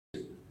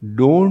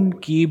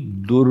don't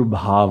keep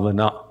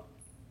durbhavana.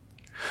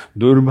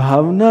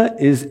 Durbhavana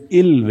is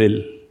ill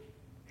will,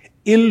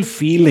 ill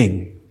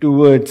feeling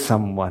towards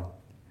someone.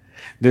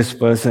 This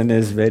person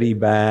is very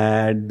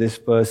bad, this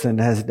person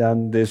has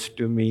done this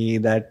to me,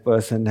 that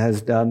person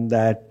has done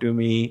that to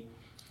me.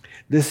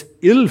 This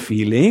ill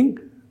feeling,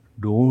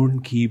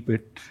 don't keep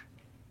it.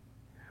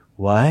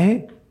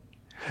 Why?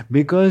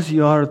 Because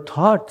your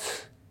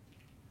thoughts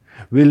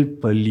will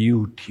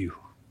pollute you.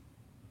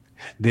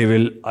 They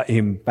will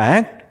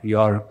impact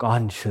your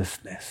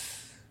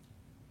consciousness.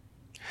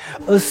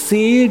 A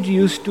sage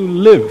used to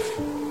live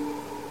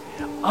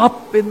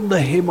up in the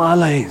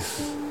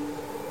Himalayas,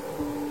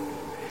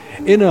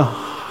 in a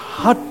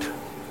hut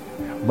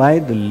by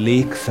the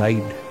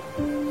lakeside.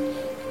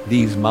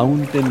 These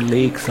mountain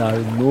lakes are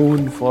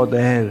known for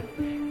their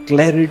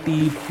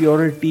clarity,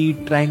 purity,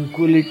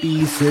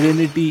 tranquility,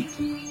 serenity.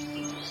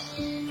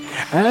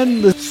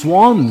 And the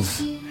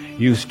swans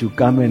used to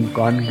come and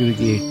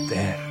congregate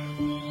there.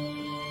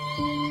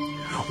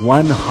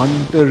 One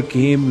hunter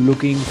came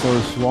looking for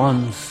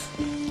swans.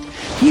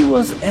 He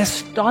was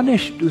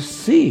astonished to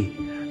see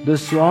the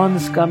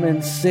swans come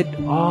and sit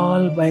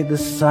all by the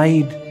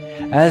side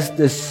as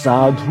the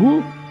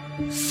sadhu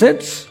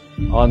sits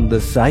on the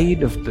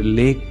side of the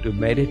lake to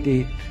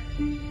meditate.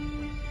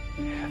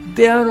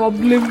 They are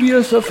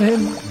oblivious of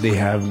him. They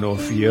have no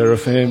fear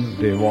of him.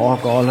 They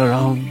walk all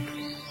around.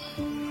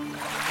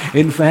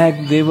 In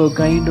fact, they were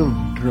kind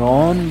of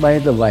drawn by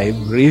the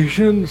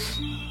vibrations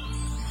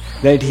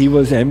that he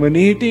was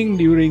emanating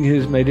during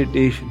his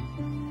meditation.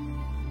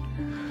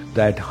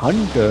 That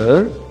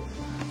hunter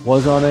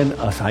was on an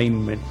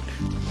assignment.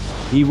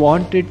 He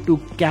wanted to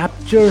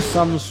capture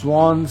some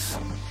swans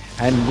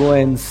and go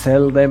and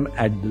sell them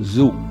at the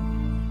zoo.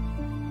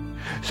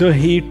 So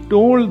he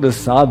told the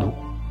sadhu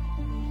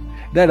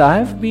that I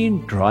have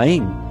been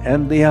trying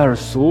and they are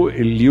so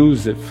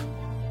elusive.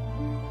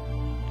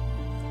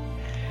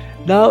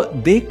 Now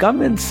they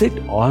come and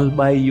sit all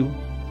by you.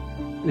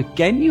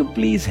 Can you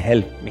please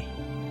help me?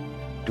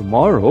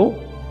 Tomorrow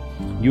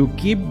you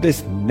keep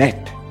this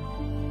net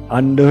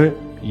under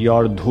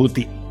your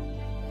dhoti,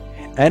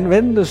 and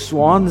when the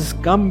swans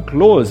come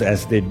close,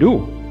 as they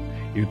do,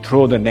 you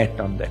throw the net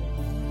on them.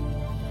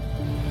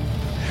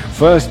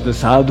 First the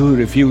sadhu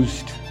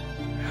refused,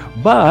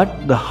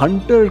 but the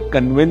hunter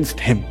convinced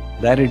him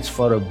that it's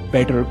for a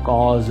better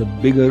cause, a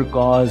bigger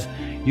cause.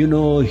 You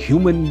know,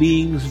 human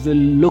beings will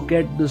look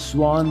at the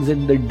swans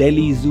in the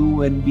Delhi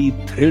Zoo and be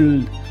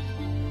thrilled.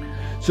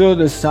 So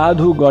the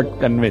sadhu got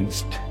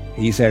convinced.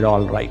 He said,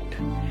 all right.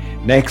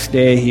 Next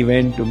day he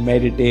went to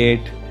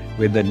meditate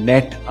with the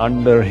net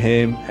under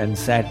him and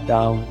sat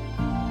down.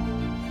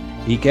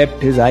 He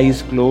kept his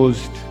eyes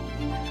closed,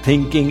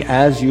 thinking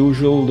as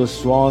usual the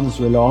swans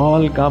will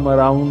all come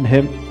around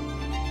him.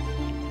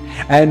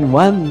 And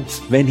once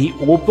when he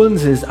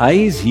opens his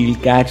eyes, he'll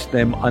catch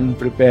them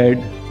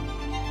unprepared.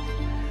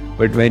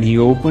 But when he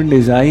opened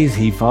his eyes,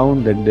 he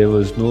found that there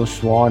was no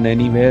swan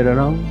anywhere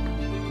around.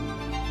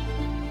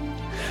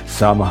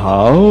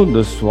 Somehow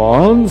the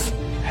swans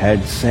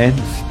had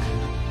sensed.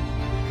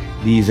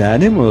 These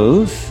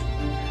animals,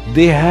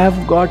 they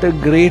have got a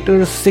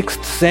greater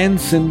sixth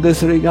sense in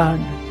this regard,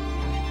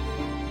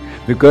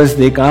 because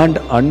they can't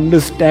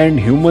understand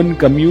human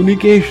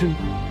communication.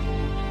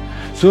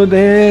 So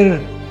their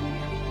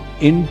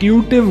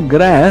intuitive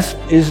grasp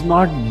is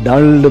not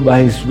dulled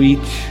by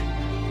speech,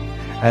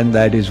 and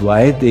that is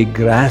why they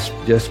grasp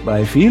just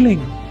by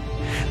feeling.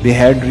 They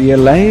had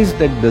realized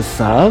that the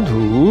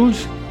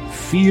sadhu's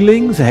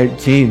feelings had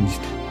changed.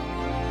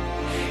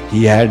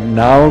 He had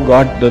now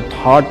got the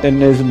thought in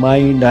his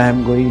mind, I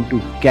am going to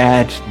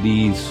catch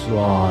these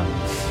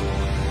swans.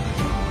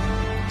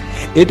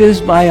 It is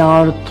by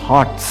our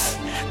thoughts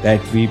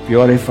that we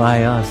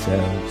purify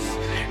ourselves.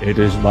 It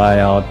is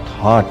by our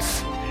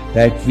thoughts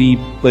that we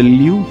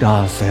pollute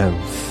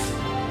ourselves.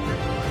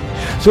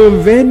 So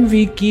when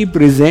we keep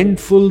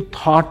resentful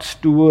thoughts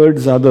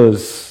towards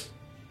others,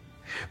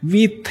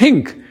 we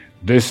think,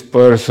 this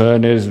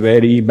person is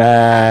very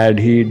bad,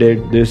 he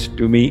did this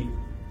to me.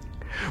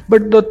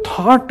 But the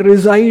thought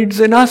resides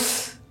in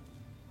us,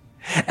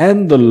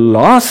 and the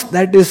loss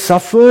that is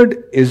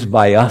suffered is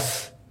by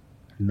us,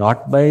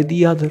 not by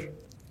the other.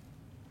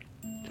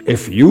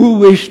 If you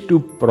wish to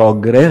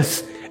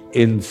progress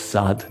in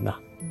sadhana,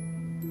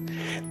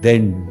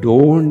 then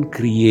don't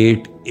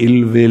create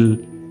ill will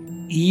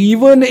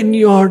even in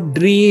your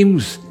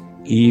dreams,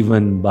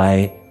 even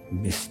by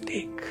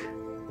mistake.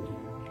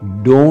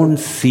 Don't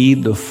see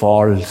the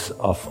faults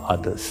of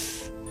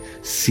others.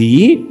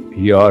 See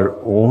your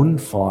own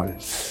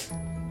faults.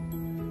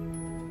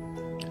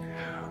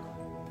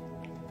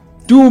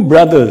 Two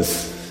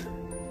brothers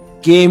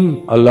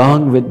came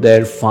along with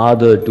their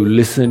father to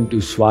listen to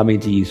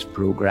Swamiji's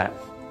program.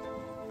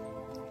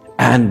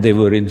 And they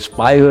were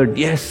inspired.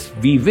 Yes,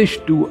 we wish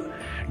to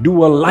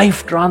do a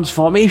life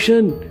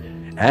transformation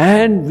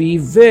and we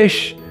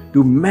wish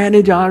to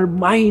manage our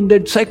mind,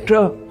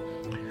 etc.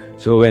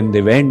 So when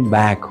they went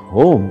back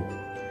home,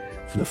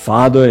 the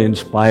father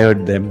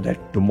inspired them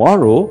that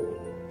tomorrow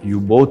you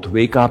both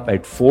wake up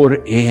at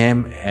 4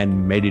 a.m.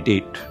 and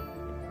meditate.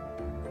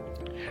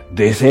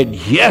 They said,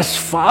 yes,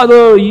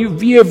 Father,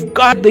 we have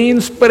got the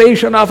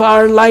inspiration of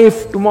our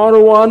life.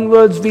 Tomorrow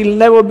onwards, we'll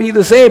never be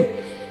the same.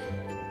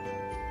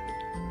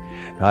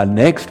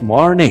 Next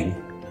morning,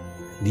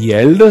 the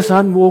elder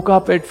son woke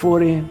up at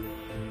 4 a.m.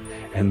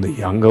 and the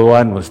younger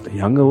one was the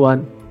younger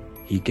one.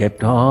 He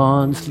kept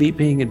on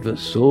sleeping. It was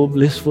so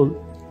blissful.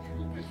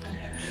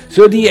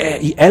 So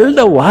the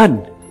elder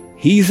one,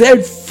 he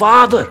said,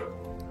 Father,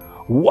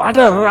 what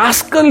a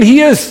rascal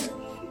he is.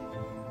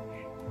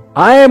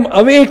 I am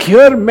awake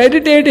here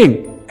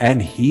meditating and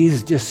he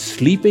is just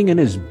sleeping in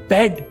his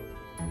bed.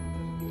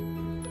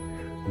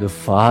 The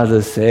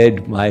father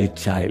said, my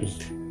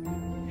child,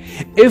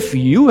 if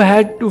you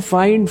had to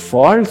find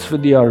faults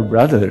with your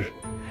brother,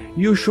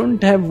 you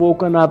shouldn't have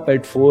woken up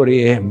at 4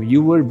 a.m.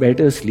 You were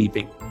better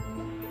sleeping.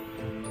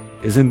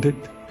 Isn't it?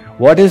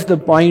 What is the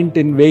point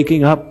in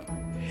waking up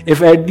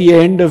if at the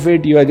end of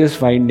it you are just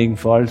finding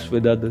faults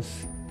with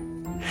others?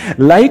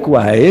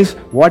 Likewise,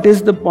 what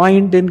is the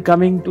point in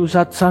coming to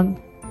satsang?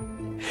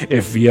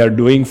 If we are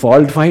doing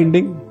fault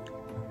finding,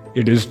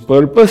 it is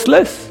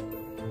purposeless.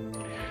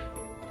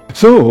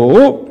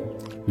 So,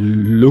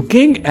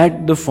 looking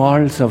at the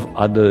faults of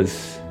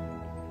others,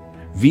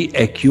 we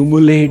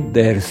accumulate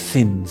their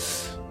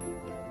sins.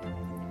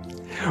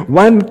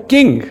 One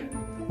king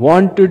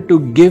wanted to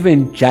give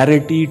in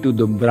charity to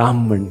the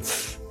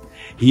Brahmins.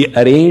 He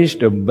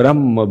arranged a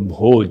Brahma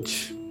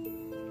Bhoj.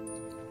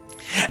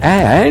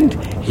 And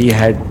he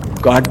had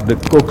got the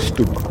cooks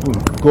to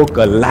cook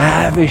a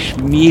lavish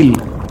meal.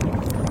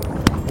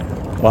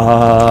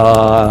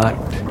 But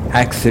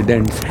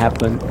accidents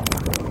happen.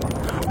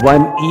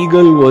 One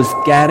eagle was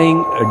carrying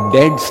a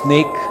dead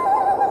snake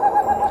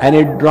and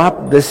it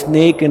dropped the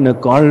snake in a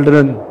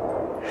cauldron.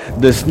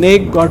 The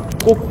snake got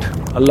cooked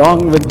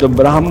along with the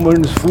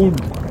Brahman's food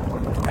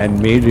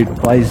and made it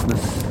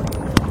poisonous.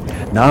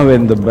 Now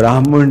when the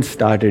Brahmins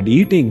started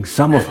eating,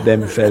 some of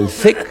them fell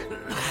sick.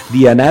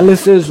 The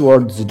analysis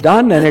was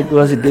done and it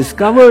was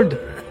discovered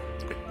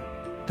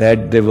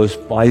that there was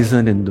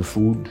poison in the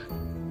food.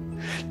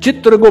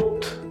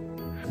 Chitragupt,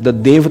 the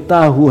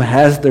devata who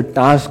has the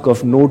task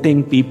of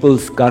noting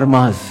people's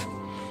karmas,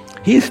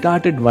 he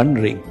started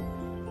wondering,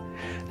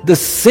 the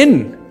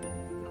sin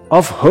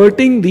of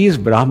hurting these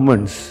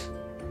Brahmins,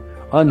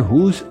 on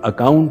whose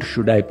account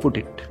should I put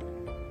it?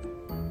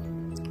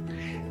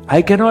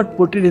 I cannot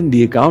put it in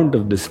the account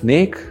of the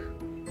snake,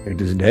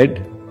 it is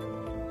dead.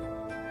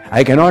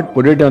 I cannot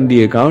put it on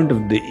the account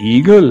of the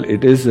eagle.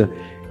 It is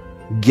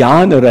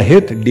Gyan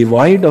Rahit,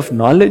 devoid of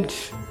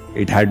knowledge.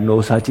 It had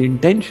no such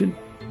intention.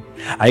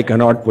 I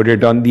cannot put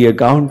it on the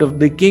account of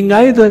the king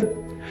either,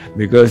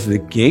 because the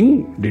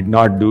king did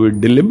not do it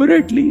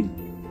deliberately.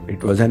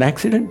 It was an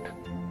accident.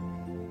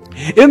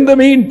 In the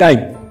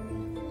meantime,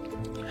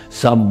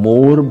 some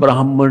more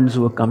Brahmins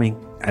were coming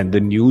and the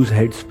news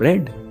had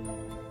spread.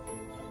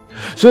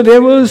 So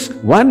there was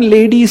one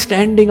lady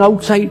standing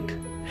outside.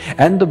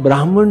 And the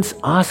Brahmins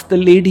asked the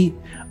lady,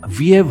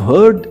 we have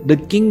heard the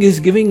king is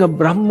giving a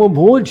Brahma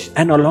Bhoj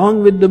and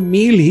along with the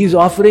meal he is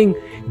offering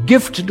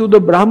gifts to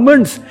the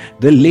Brahmins.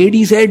 The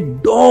lady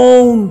said,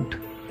 don't.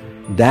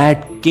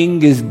 That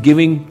king is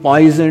giving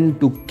poison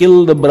to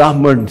kill the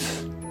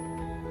Brahmins.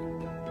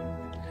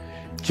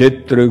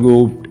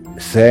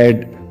 Chitragupt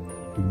said,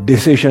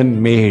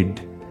 decision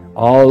made.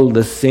 All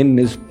the sin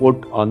is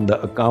put on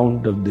the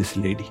account of this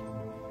lady.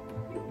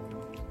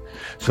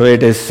 So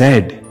it is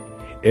said,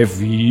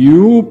 if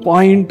you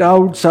point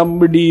out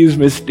somebody's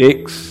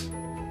mistakes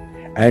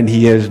and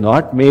he has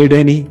not made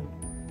any,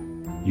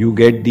 you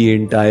get the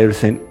entire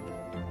sin.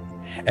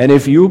 And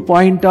if you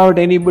point out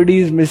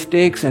anybody's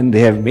mistakes and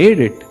they have made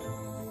it,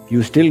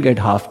 you still get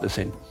half the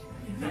sin.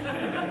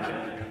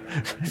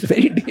 It's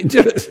very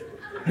dangerous.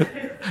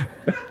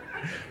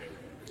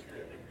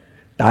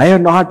 Tire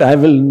not, I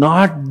will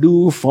not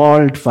do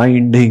fault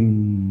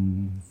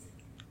finding.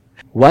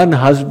 One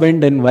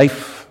husband and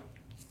wife.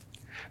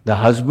 The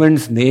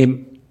husband's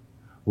name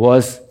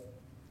was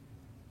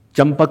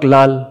Champak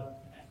Lal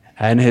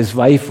and his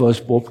wife was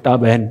Popta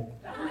Behan.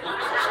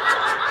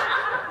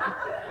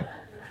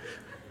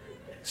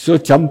 So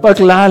Champak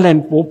Lal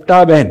and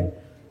Popta Behan,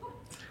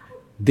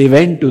 they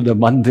went to the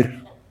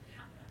mandir.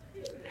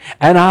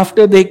 And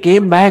after they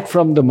came back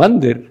from the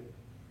mandir,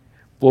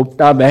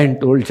 Popta Behan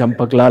told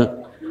Champak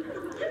Lal,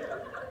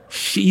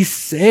 she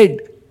said,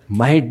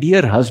 my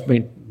dear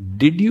husband,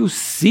 did you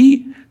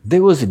see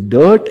there was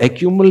dirt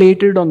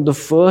accumulated on the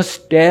first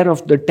stair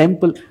of the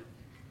temple?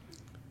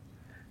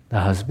 The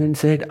husband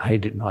said, I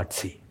did not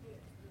see.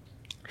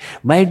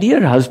 My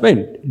dear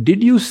husband,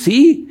 did you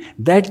see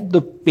that the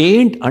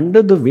paint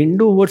under the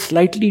window was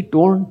slightly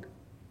torn?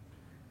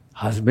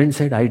 Husband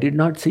said, I did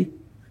not see.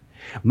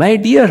 My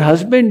dear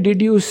husband,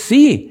 did you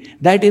see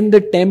that in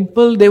the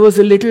temple there was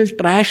a little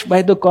trash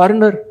by the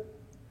corner?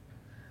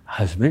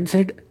 Husband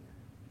said,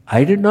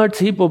 I did not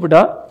see,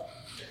 Popata.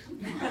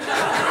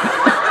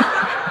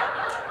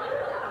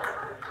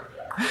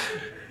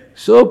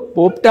 So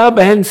Popta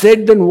Behan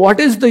said, then what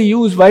is the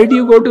use? Why do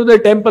you go to the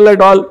temple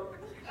at all?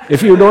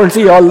 if you don't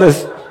see all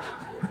this.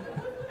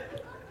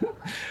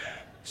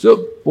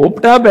 So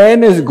Popta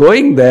Ben is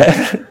going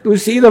there to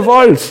see the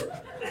faults.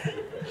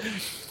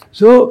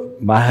 So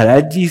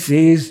Maharaj Ji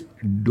says,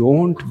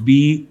 don't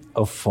be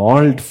a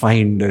fault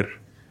finder.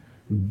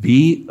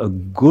 Be a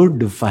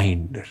good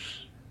finder.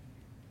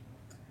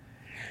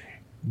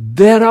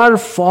 There are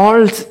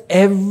faults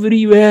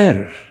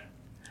everywhere.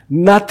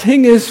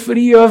 Nothing is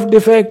free of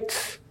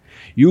defects.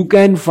 You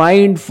can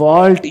find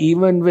fault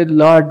even with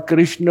Lord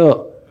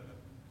Krishna.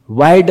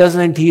 Why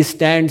doesn't he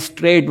stand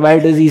straight? Why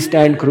does he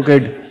stand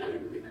crooked?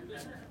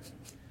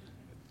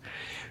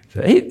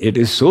 Right? It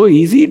is so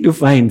easy to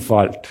find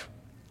fault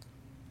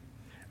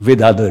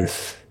with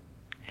others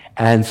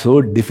and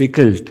so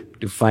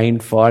difficult to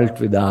find fault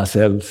with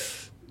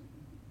ourselves.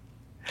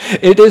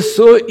 It is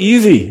so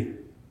easy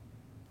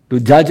to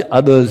judge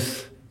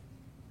others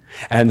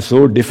and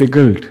so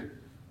difficult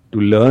to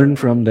learn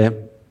from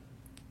them.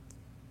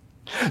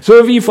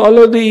 So we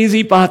follow the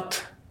easy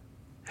path.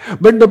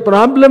 But the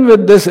problem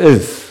with this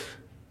is,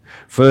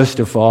 first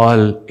of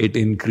all, it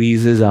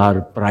increases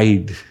our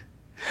pride.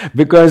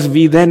 Because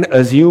we then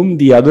assume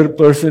the other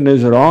person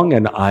is wrong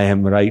and I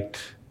am right.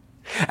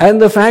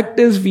 And the fact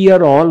is we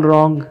are all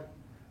wrong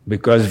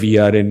because we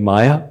are in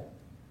Maya.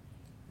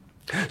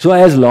 So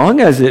as long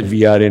as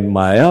we are in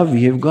Maya,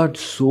 we have got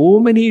so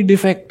many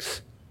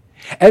defects.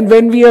 And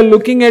when we are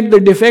looking at the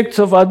defects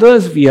of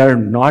others, we are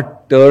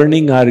not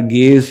turning our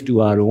gaze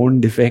to our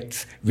own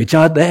defects, which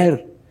are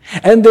there.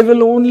 And they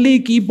will only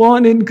keep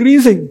on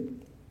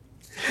increasing.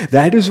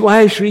 That is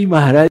why Sri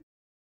Maharaj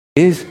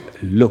says,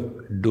 look,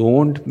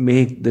 don't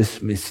make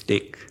this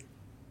mistake.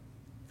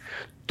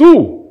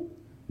 तू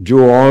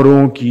जो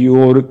औरों की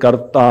ओर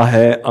करता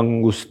है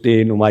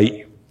अंगुस्ते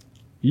नुमाई.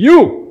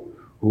 You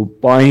who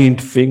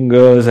point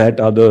fingers at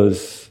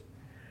others.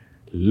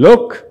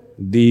 Look,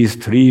 these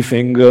three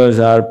fingers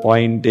are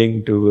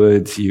pointing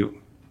towards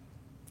you.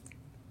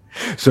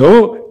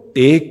 So,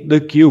 take the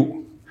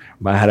cue.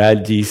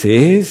 Maharaj Ji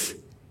says,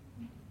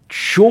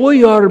 show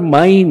your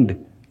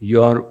mind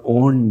your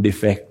own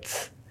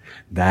defects.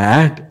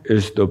 That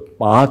is the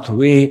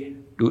pathway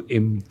to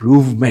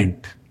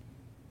improvement.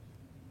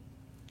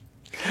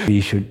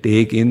 We should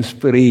take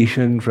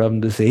inspiration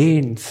from the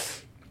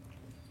saints.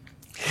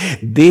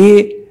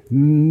 They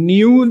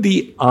knew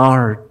the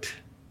art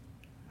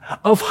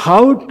of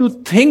how to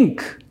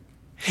think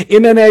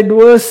in an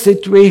adverse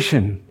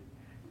situation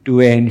to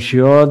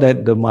ensure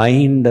that the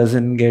mind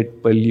doesn't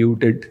get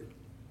polluted.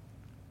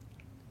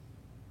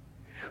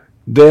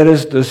 There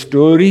is the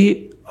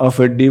story of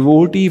a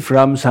devotee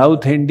from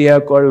South India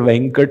called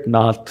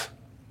Venkatnath.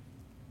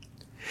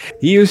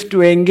 He used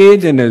to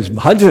engage in his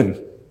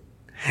bhajan,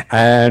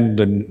 and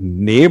the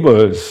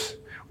neighbors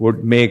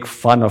would make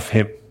fun of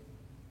him.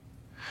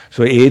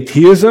 So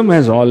atheism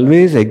has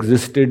always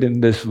existed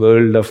in this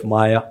world of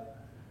Maya,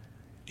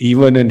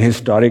 even in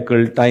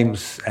historical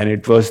times, and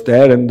it was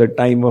there in the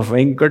time of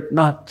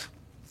Venkatnath.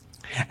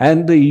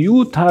 And the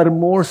youth are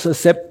more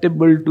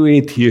susceptible to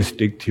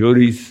atheistic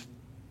theories.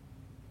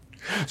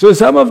 So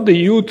some of the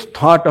youth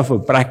thought of a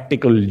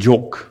practical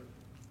joke.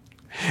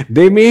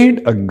 They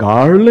made a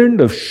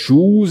garland of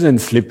shoes and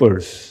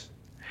slippers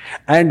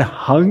and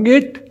hung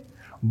it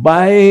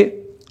by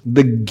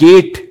the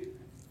gate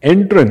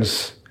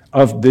entrance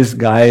of this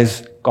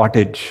guy's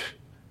cottage.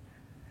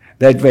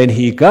 That when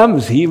he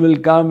comes, he will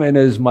come in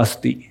his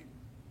masti,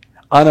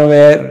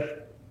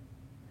 unaware,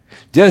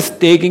 just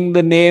taking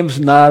the names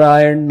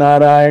Narayan,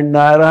 Narayan,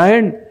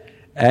 Narayan,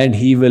 and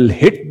he will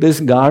hit this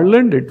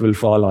garland, it will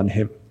fall on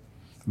him.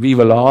 We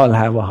will all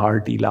have a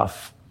hearty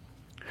laugh.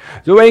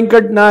 So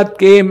Venkatnath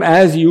came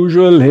as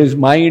usual, his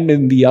mind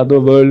in the other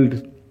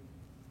world.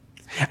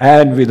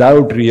 And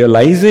without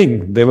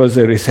realizing, there was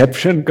a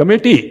reception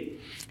committee.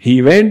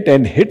 He went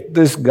and hit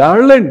this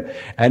garland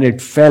and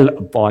it fell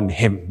upon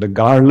him, the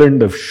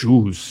garland of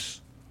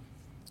shoes.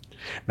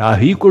 Now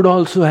he could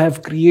also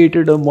have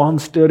created a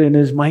monster in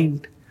his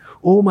mind.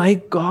 Oh my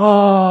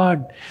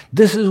God,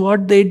 this is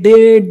what they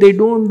did. They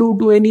don't do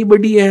to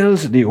anybody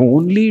else. They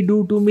only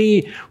do to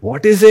me.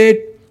 What is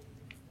it?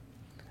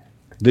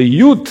 The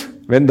youth,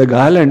 when the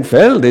garland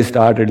fell, they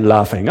started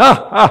laughing.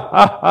 Ah, ah,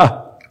 ah,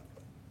 ah.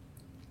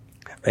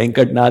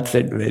 Venkatnath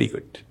said, very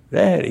good,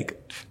 very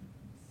good.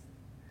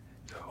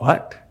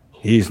 What?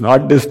 He is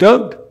not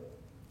disturbed.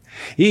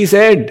 He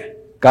said,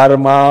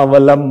 karma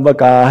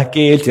valambaka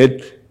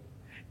kechit,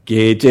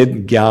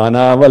 kechit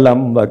jnana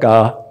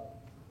valambaka.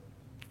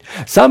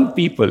 Some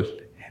people,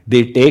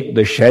 they take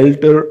the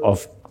shelter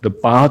of the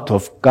path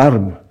of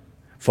karma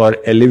for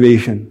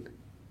elevation.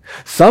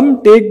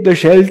 Some take the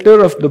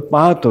shelter of the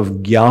path of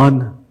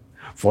jnana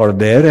for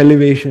their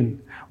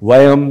elevation.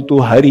 Vayam tu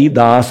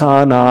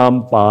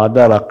haridasanam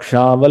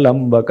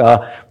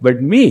padarakshavalambaka.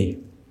 But me,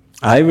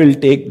 I will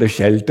take the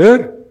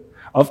shelter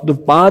of the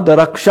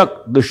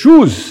padarakshak, the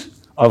shoes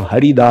of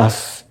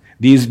Haridas,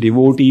 these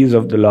devotees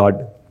of the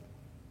Lord.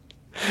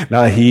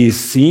 Now he is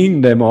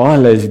seeing them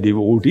all as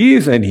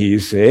devotees and he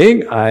is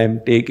saying, I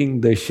am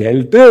taking the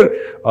shelter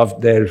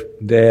of their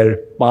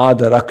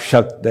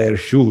padarakshak, their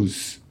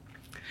shoes.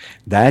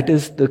 That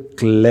is the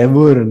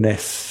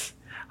cleverness.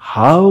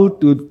 How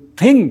to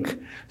think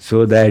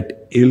so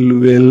that ill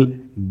will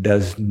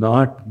does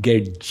not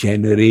get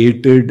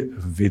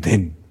generated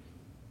within.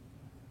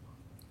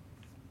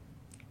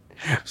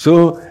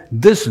 So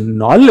this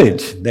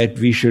knowledge that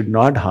we should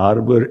not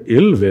harbor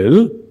ill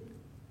will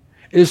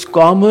is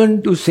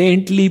common to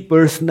saintly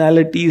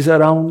personalities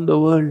around the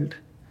world.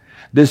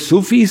 The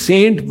Sufi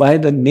saint by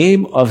the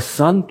name of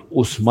Sant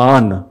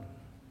Usman,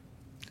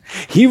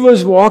 he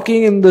was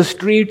walking in the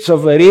streets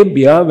of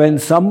Arabia when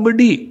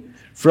somebody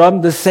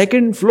from the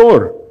second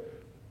floor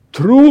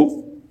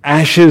threw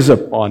ashes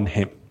upon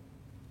him.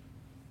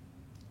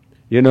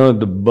 You know,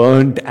 the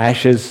burnt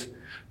ashes,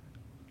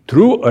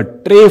 threw a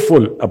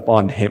trayful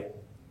upon him.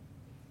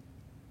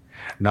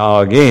 Now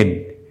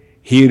again,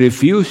 he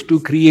refused to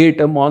create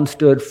a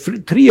monster.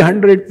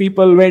 300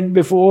 people went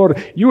before.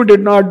 You did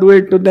not do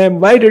it to them.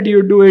 Why did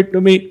you do it to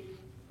me?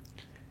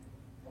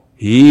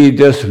 He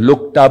just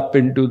looked up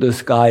into the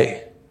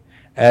sky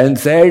and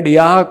said,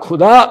 Ya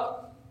Khuda,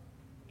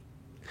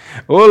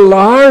 oh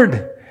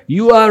Lord,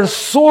 you are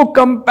so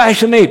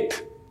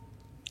compassionate.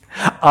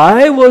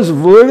 I was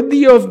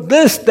worthy of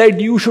this, that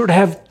you should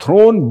have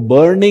thrown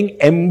burning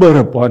ember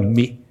upon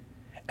me.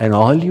 And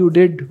all you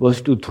did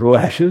was to throw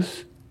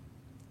ashes.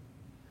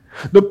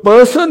 The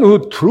person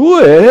who threw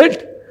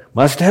it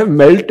must have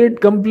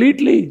melted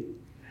completely.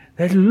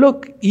 That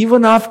look,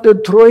 even after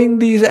throwing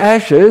these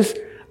ashes,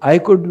 I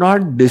could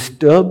not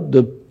disturb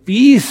the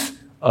peace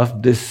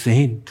of this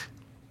saint.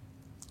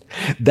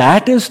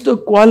 That is the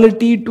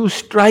quality to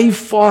strive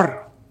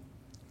for.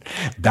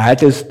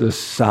 That is the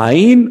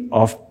sign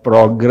of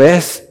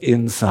progress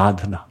in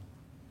sadhana.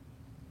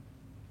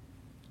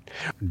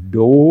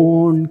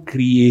 Don't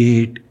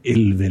create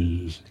ill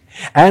will.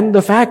 And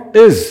the fact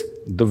is,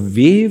 the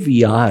way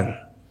we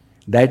are,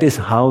 that is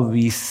how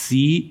we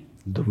see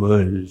the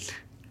world.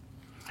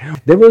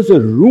 There was a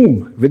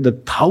room with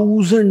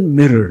 1,000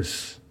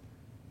 mirrors.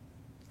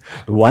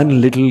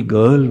 One little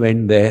girl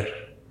went there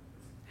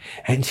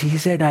and she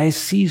said, I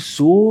see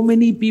so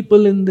many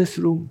people in this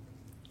room.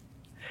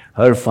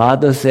 Her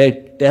father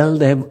said, tell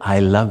them I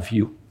love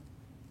you.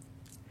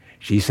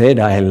 She said,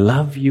 I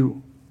love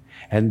you.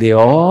 And they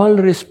all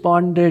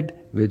responded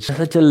with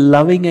such a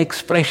loving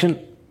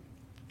expression.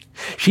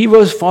 She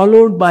was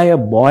followed by a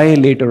boy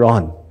later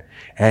on,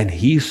 and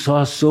he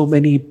saw so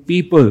many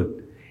people.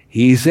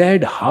 He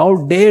said,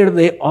 how dare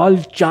they all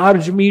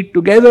charge me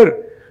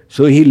together?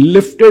 So he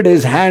lifted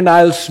his hand,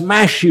 I'll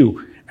smash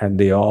you. And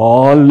they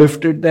all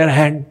lifted their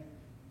hand.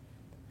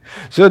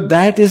 So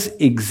that is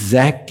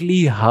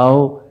exactly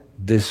how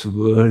this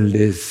world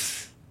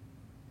is.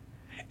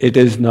 It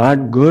is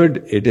not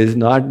good, it is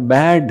not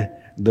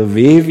bad. The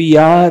way we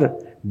are,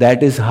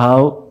 that is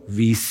how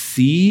we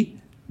see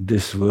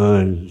this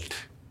world.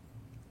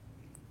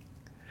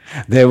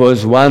 There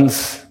was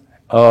once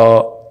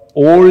an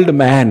old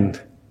man.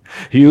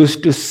 He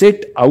used to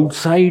sit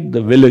outside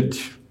the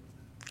village.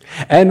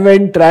 And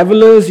when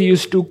travelers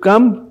used to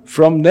come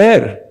from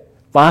there,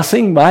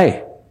 passing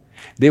by,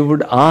 they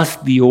would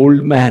ask the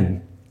old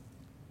man,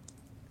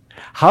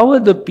 how are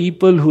the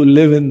people who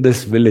live in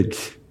this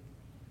village?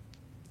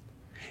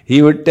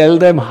 He would tell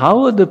them,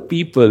 how are the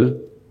people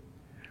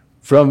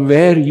from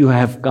where you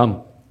have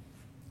come?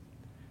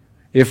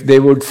 If they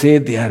would say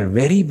they are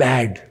very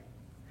bad,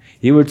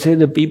 he would say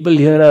the people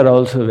here are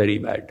also very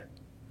bad.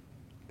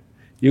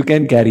 You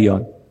can carry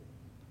on.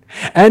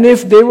 And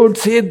if they would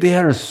say they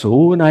are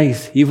so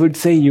nice, he would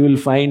say you will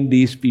find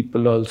these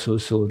people also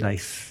so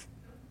nice.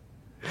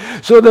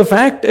 So the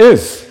fact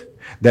is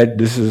that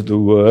this is the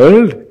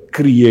world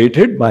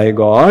created by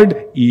God,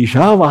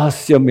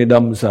 Ishavasya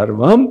Midam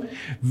Sarvam.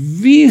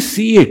 We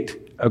see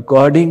it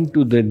according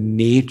to the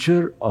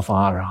nature of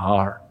our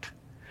heart.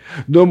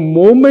 The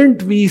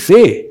moment we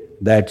say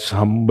that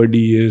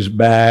somebody is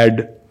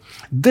bad,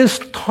 this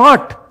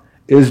thought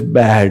is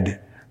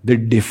bad, the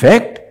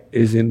defect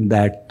is in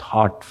that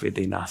thought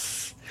within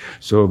us.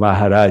 So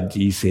Maharaj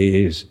Ji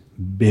says,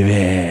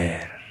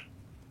 beware.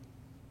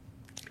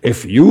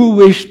 If you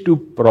wish to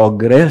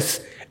progress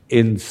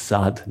in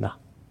sadhana,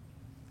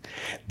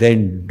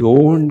 then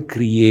don't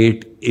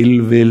create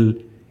ill will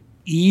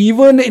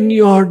even in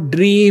your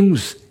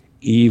dreams,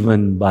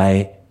 even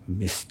by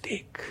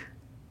mistake.